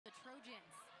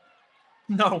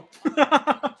No.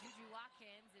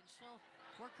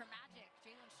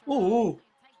 Ooh.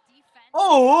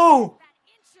 Oh.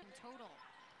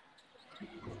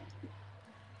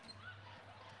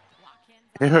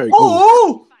 It hurt.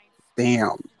 Oh, Oh. damn.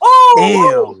 Oh.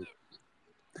 Damn.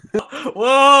 Whoa.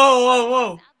 Whoa.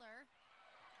 Whoa.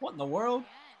 What in the world?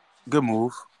 Good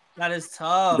move. That is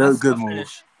tough. Good, That's a good tough move.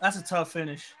 finish. That's a tough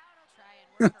finish.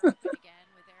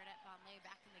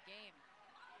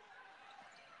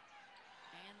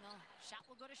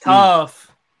 Mm.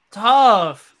 Tough.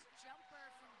 Tough.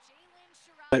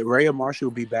 Like Rhea Marshall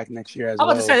will be back next year as I'm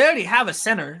about to say well. they already have a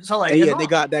center. So like And as yeah, they long.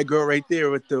 got that girl right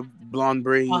there with the blonde Uh-huh.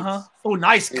 braids. Oh,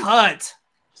 nice And cut.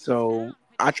 so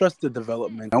I trust the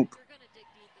development. Nope.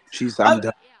 I'm Uh,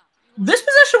 done. this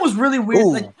possession was really weird.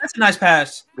 Like Ooh, that's a nice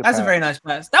pass. good That's a pass. very nice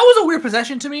pass. That was a weird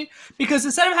possession to me because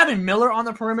instead of having Miller on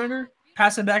the perimeter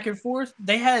passing back and forth,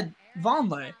 they had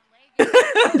Vonleh.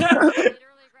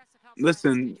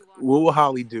 Listen, what will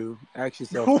Holly do? Ask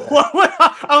yourself that. What would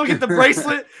I don't get the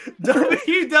bracelet?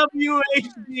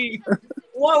 WWHD.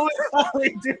 What would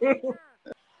Holly do?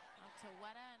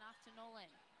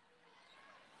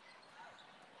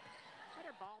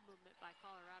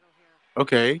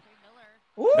 Okay,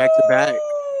 back to back.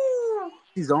 Ooh.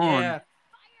 He's on. Yeah.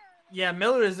 Yeah,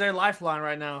 Miller is their lifeline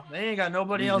right now. They ain't got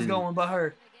nobody else Mm-hmm. going but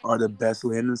her. Are the best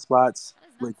landing spots,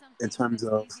 like in terms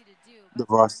of the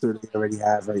roster they already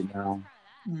have right now.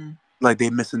 Mm. Like they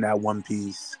missing that one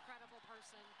piece.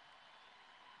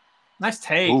 Nice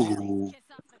take. Ooh.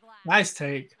 Nice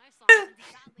take.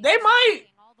 They might.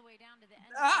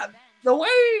 The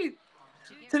way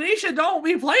Tanisha don't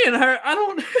be playing her, I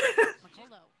don't.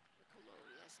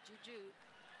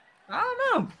 I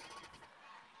don't know.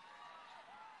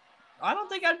 I don't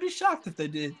think I'd be shocked if they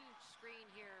did.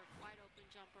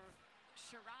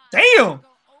 Damn.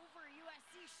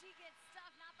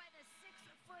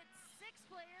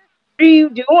 What are you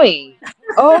doing?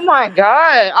 Oh my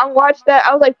god! I watched that.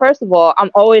 I was like, first of all,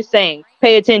 I'm always saying,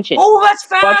 pay attention. Oh, that's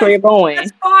Watch where you're 5. going.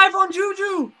 That's 5 on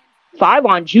Juju. 5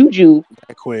 on Juju.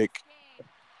 That quick.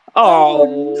 Oh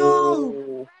Oh.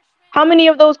 no. How many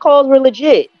of those calls were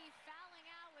legit?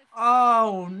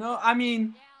 Oh no. I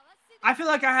mean, I feel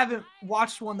like I haven't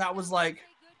watched one that was like,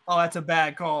 oh, that's a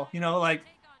bad call. You know, like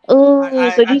Oh,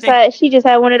 so I think she just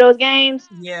had one of those games?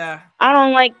 yeah. I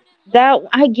don't like that.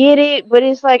 I get it, but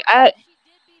it's like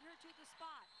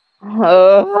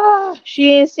she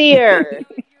didn't see her.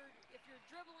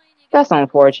 That's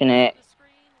unfortunate.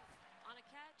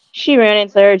 She ran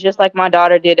into her just like my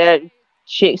daughter did that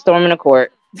shit storming the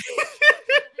court.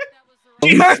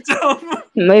 She hurt them.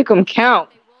 Make them count.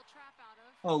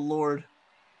 Oh Lord.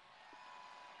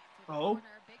 Oh.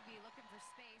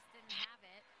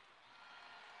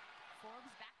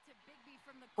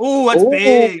 Oh, that's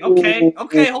big. Okay.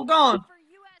 Okay, hold on.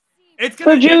 It's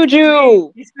For gonna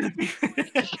Juju.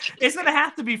 it's gonna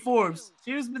have to be Forbes.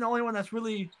 She's been the only one that's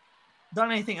really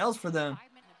done anything else for them.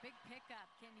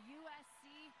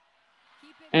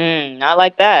 I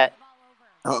like that.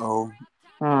 Uh-oh.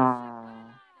 Oh,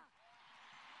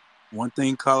 One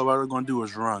thing Colorado gonna do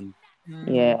is run.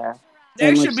 yeah. There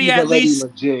And like should be she's at already least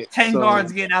legit. 10 So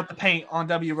guards getting out the paint on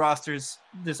W rosters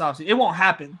this offseason. It won't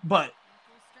happen, but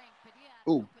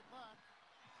ooh.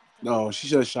 No, she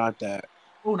should have shot that.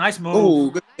 oh, nice move.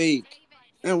 Ooh, good fake.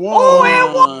 And Oh,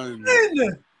 and one.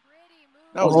 one.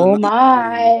 That was a Oh nice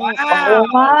my. move. Wow. Oh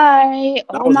my.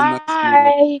 That Oh was a nice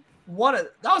move. my.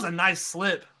 That was a nice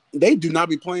slip. They do not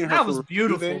be playing her That for was real, do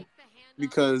beautiful. they?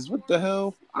 Because what the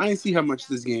hell? I ain't see how much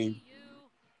this game.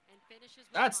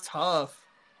 That's tough.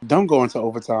 Don't go into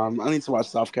overtime. I need to watch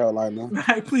South Carolina.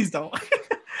 Please don't.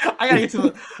 I gotta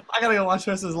go watch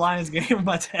the rest of this Lions game with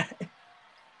my dad.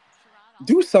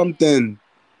 Do something.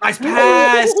 Nice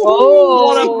pass. Oh.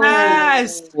 What a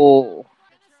pass. Oh.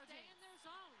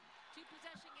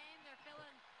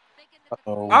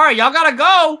 Uh-oh. All right, y'all gotta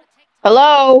go.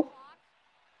 Hello.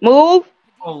 Move.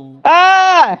 Oh.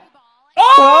 Ah.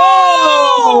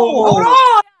 Oh! Hold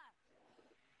on.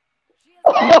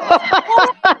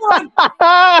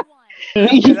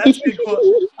 Okay, that's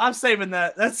good. I'm saving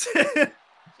that. That's it.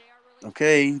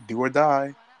 Okay, do or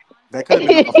die. That could have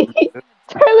been offensive.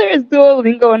 Tyler is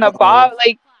Duolingo in a bob.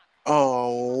 Like,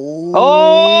 Oh.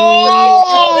 oh,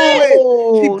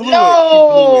 She blew it.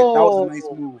 no. That was a nice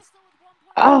move.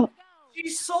 Oh, She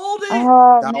sold it.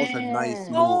 oh That man. was a nice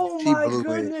move. Oh She my blew it.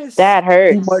 goodness. That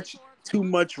hurts. Too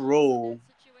much roll.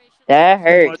 That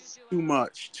hurts. Too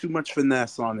much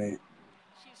finesse on it.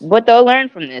 But they'll learn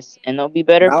from this, and they'll be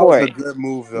better That for was a it. good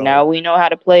move, though. Now we know how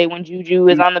to play when Juju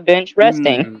is on the bench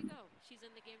resting. Mm.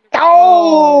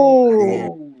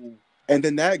 Oh! And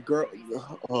then that girl,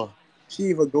 she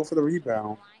even go for the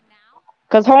rebound.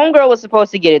 Because homegirl was supposed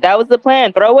to get it. That was the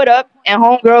plan. Throw it up, and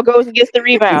homegirl goes and gets the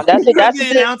rebound. That's it. That's the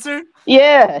it. announcer.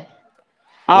 Yeah.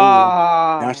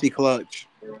 Now she clutch.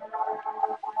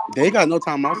 They got no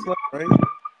timeouts left, right?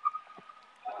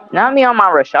 Not me on my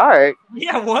Rashard.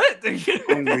 Yeah, what?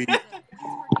 I'm weak.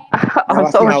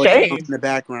 I'm so ashamed. In the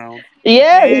background.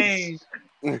 Yes.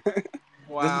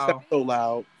 Wow. This is so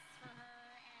loud.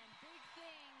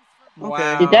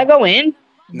 Wow. Did that go in?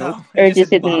 No. Or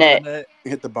just hit the net?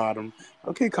 Hit the bottom.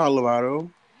 Okay, Colorado.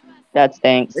 That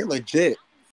stinks. They legit.